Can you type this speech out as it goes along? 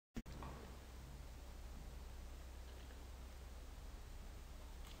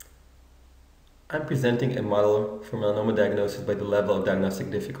I'm presenting a model for melanoma diagnosis by the level of diagnostic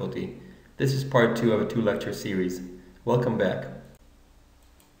difficulty. This is part 2 of a 2-lecture series. Welcome back.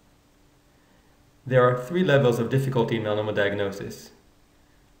 There are 3 levels of difficulty in melanoma diagnosis.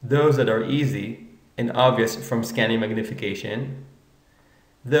 Those that are easy and obvious from scanning magnification,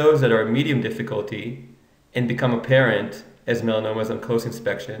 those that are medium difficulty and become apparent as melanomas on close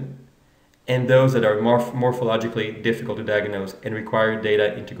inspection, and those that are morphologically difficult to diagnose and require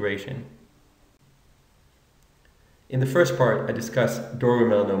data integration. In the first part, I discussed doorway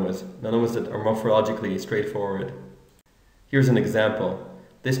melanomas, melanomas that are morphologically straightforward. Here's an example.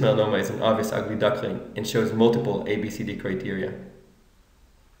 This melanoma is an obvious ugly duckling and shows multiple ABCD criteria.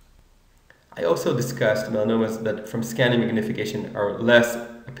 I also discussed melanomas that from scanning magnification are less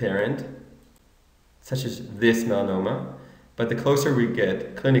apparent, such as this melanoma, but the closer we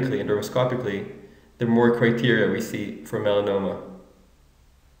get clinically and dermoscopically, the more criteria we see for melanoma.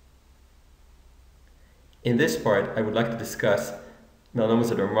 In this part, I would like to discuss melanomas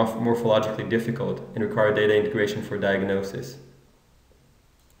that are morphologically difficult and require data integration for diagnosis.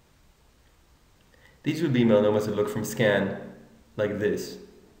 These would be melanomas that look from scan like this.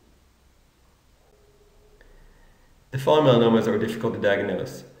 The following melanomas are difficult to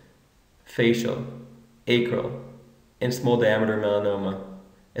diagnose: facial, acral, and small diameter melanoma,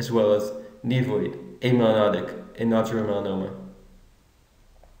 as well as nevoid, amelanotic, and nodular melanoma.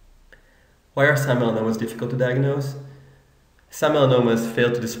 Why are some melanomas difficult to diagnose? Some melanomas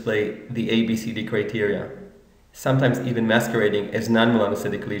fail to display the ABCD criteria, sometimes even masquerading as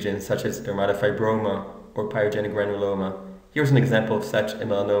non-melanocytic lesions such as dermatofibroma or pyogenic granuloma. Here's an example of such a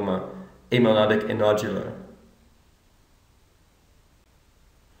melanoma, amelanotic and nodular.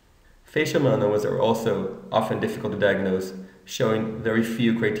 Facial melanomas are also often difficult to diagnose, showing very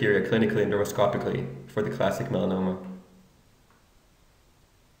few criteria clinically and dermoscopically for the classic melanoma.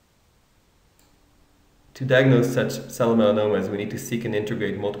 To diagnose such cell melanomas, we need to seek and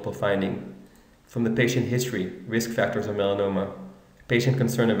integrate multiple findings from the patient history, risk factors of melanoma, patient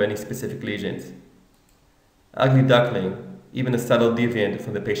concern of any specific lesions, ugly duckling, even a subtle deviant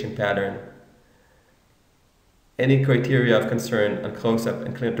from the patient pattern, any criteria of concern on close-up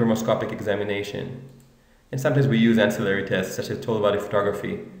and dermoscopic examination, and sometimes we use ancillary tests such as total body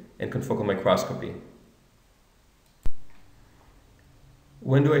photography and confocal microscopy.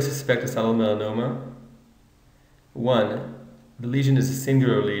 When do I suspect a subtle melanoma? 1. The lesion is a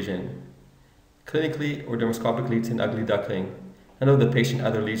singular lesion. Clinically or dermoscopically, it's an ugly duckling. None of the patient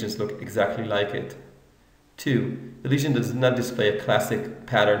other lesions look exactly like it. 2. The lesion does not display a classic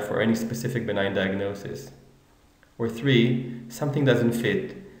pattern for any specific benign diagnosis. Or 3. Something doesn't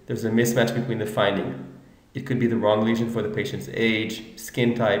fit. There's a mismatch between the finding. It could be the wrong lesion for the patient's age,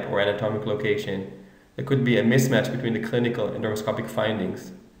 skin type, or anatomic location. There could be a mismatch between the clinical and dermoscopic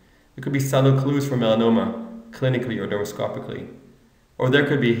findings. There could be subtle clues for melanoma, clinically or dermoscopically, or there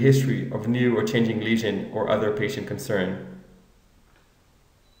could be a history of new or changing lesion or other patient concern.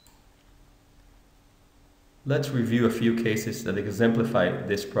 Let's review a few cases that exemplify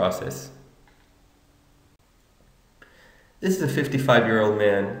this process. This is a 55-year-old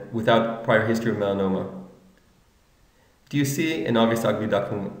man without prior history of melanoma. Do you see an obvious ugly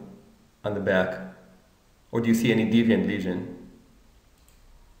duckling on the back, or do you see any deviant lesion?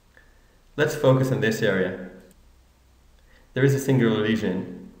 Let's focus on this area. There is a singular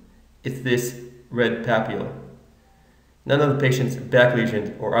lesion. It's this red papule. None of the patient's back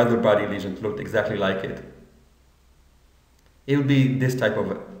lesions or other body lesions looked exactly like it. It would be this type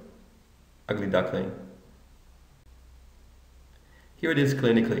of ugly duckling. Here it is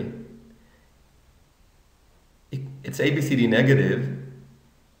clinically. It's ABCD negative.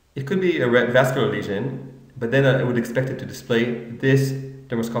 It could be a vascular lesion, but then I would expect it to display this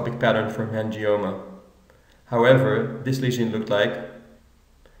dermoscopic pattern from angioma. However, this lesion looked like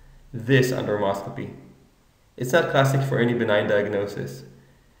this on dermoscopy. It's not classic for any benign diagnosis.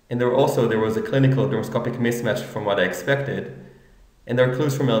 And there was a clinical dermoscopic mismatch from what I expected, and there are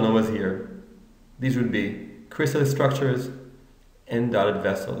clues for melanomas here. These would be chrysalis structures and dotted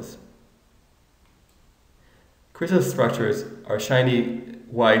vessels. Chrysalis structures are shiny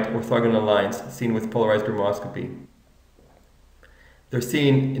white orthogonal lines seen with polarized dermoscopy. They're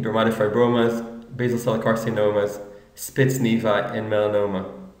seen in dermatofibromas, basal cell carcinomas, Spitz nevi, and melanoma.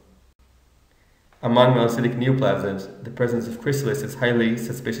 Among melanocytic neoplasms, the presence of chrysalis is highly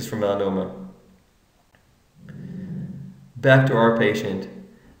suspicious for melanoma. Back to our patient.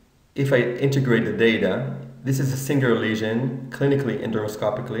 If I integrate the data, this is a singular lesion, clinically and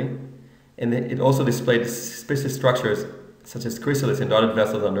dermoscopically, and it also displayed suspicious structures such as chrysalis and dotted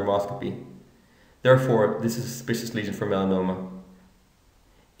vessels on dermoscopy. Therefore, this is a suspicious lesion for melanoma.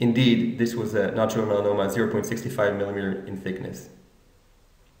 Indeed, this was a nodular melanoma 0.65 millimeter in thickness.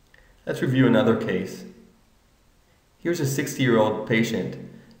 Let's review another case. Here's a 60-year-old patient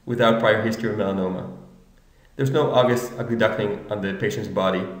without prior history of melanoma. There's no obvious ugly duckling on the patient's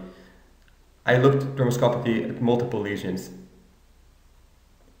body. I looked dermoscopically at multiple lesions.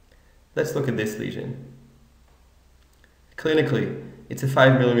 Let's look at this lesion. Clinically, it's a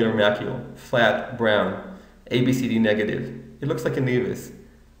 5 millimeter macule, flat, brown, ABCD negative. It looks like a nevus.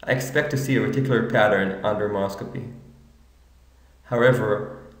 I expect to see a reticular pattern on dermoscopy.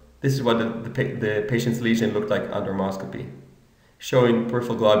 However, this is what the patient's lesion looked like on dermoscopy, showing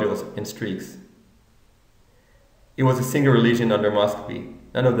peripheral globules and streaks. It was a singular lesion on dermoscopy.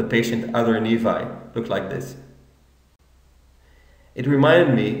 None of the patient's other nevi looked like this. It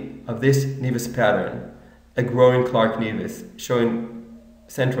reminded me of this nevus pattern, a growing Clark nevus, showing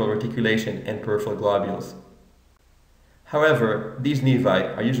central reticulation and peripheral globules. However, these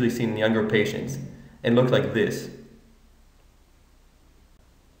nevi are usually seen in younger patients and look like this,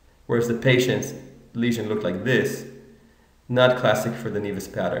 whereas the patient's lesion looked like this, not classic for the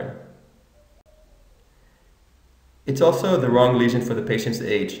nevus pattern. It's also the wrong lesion for the patient's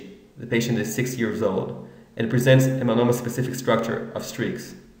age. The patient is 6 years old and presents a melanoma-specific structure of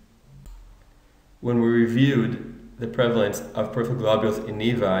streaks. When we reviewed the prevalence of peripheral globules in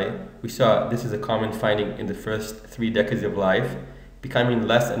nevi, we saw this is a common finding in the first 3 decades of life, becoming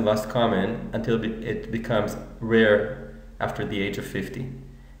less and less common until it becomes rare after the age of 50.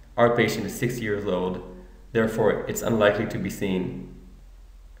 Our patient is 6 years old, therefore it's unlikely to be seen.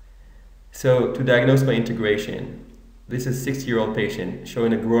 So to diagnose by integration, this is a 60-year-old patient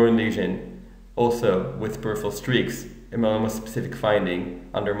showing a growing lesion, also with peripheral streaks, a melanoma-specific finding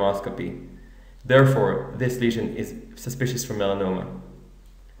on dermoscopy. Therefore, this lesion is suspicious for melanoma.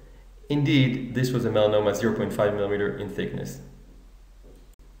 Indeed, this was a melanoma 0.5 millimeter in thickness.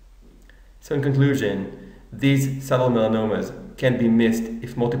 So in conclusion, these subtle melanomas can be missed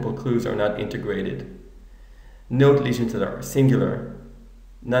if multiple clues are not integrated. Note lesions that are singular.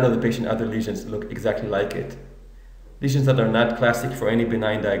 None of the patient's other lesions look exactly like it. Lesions that are not classic for any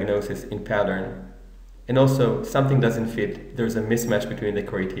benign diagnosis in pattern. And also, something doesn't fit. There's a mismatch between the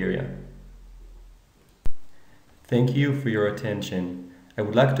criteria. Thank you for your attention. I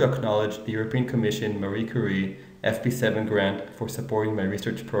would like to acknowledge the European Commission Marie Curie FP7 grant for supporting my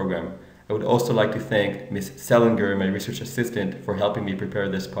research program. I would also like to thank Ms. Selinger, my research assistant, for helping me prepare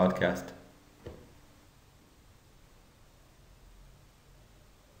this podcast.